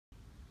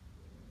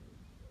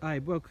Hi,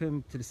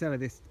 welcome to the sale of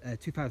this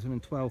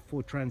 2012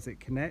 Ford Transit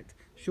Connect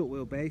short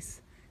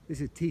wheelbase.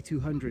 This is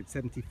T200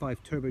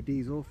 75 turbo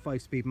diesel,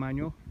 5-speed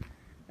manual.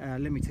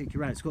 Let me take you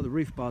around. It's got the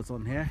roof bars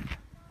on here,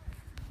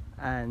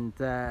 and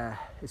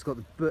it's got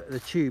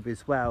the tube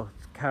as well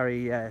to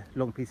carry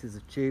long pieces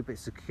of tube.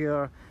 It's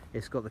secure.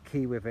 It's got the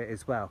key with it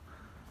as well.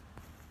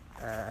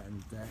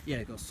 And yeah,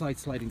 it's got a side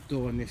sliding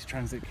door on this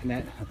Transit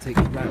Connect. I'll take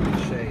you around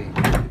and show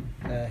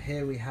you.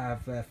 Here we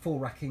have full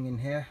racking in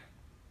here.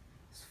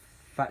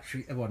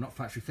 Factory, well, not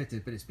factory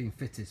fitted, but it's been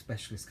fitted,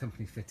 specialist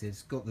company fitted.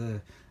 It's got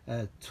the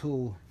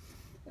tool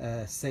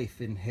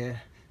safe in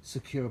here,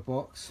 secure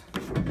box,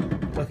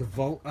 like a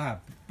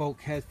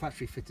bulkhead,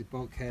 factory fitted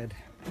bulkhead.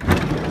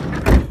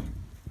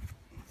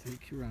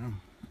 Take you around.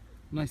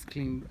 Nice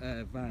clean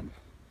van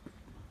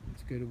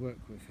to go to work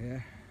with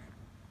here.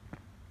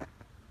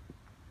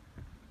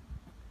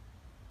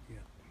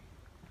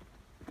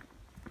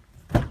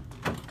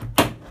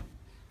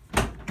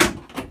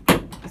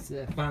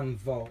 Van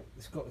vault.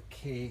 It's got a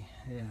key.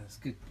 Yeah, it's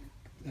a good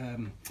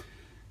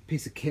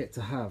piece of kit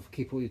to have.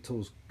 Keep all your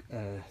tools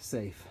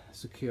safe,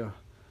 secure.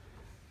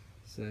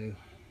 So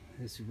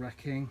there's your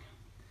racking,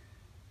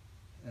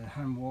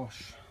 hand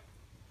wash,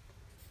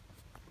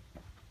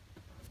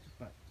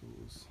 back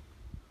doors.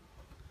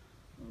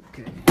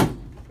 Okay.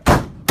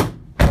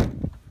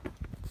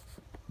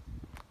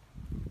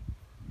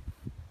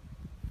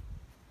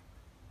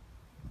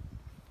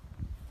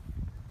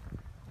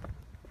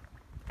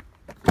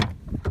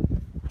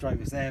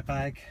 Driver's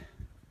airbag,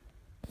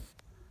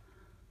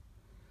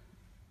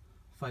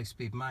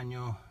 5-speed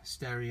manual,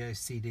 stereo,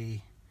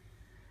 CD,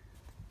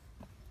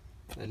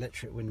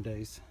 electric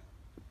windows.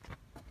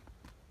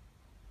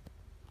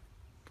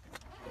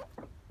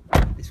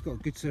 It's got a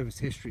good service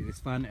history, this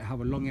van. It'll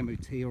have a long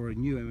MOT or a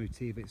new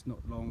MOT if it's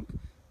not long.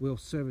 We'll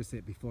service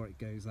it before it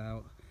goes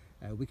out.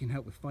 We can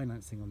help with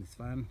financing on this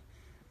van,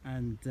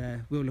 and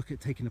we'll look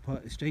at taking a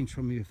part exchange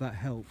from you if that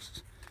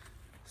helps.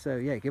 So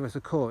yeah, give us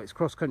a call. It's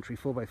cross country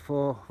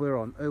 4x4. We're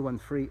on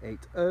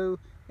 01380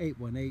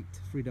 818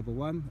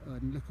 311,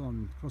 and look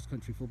on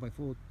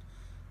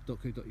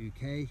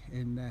crosscountry4x4.co.uk.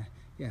 And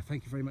yeah,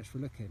 thank you very much for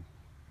looking.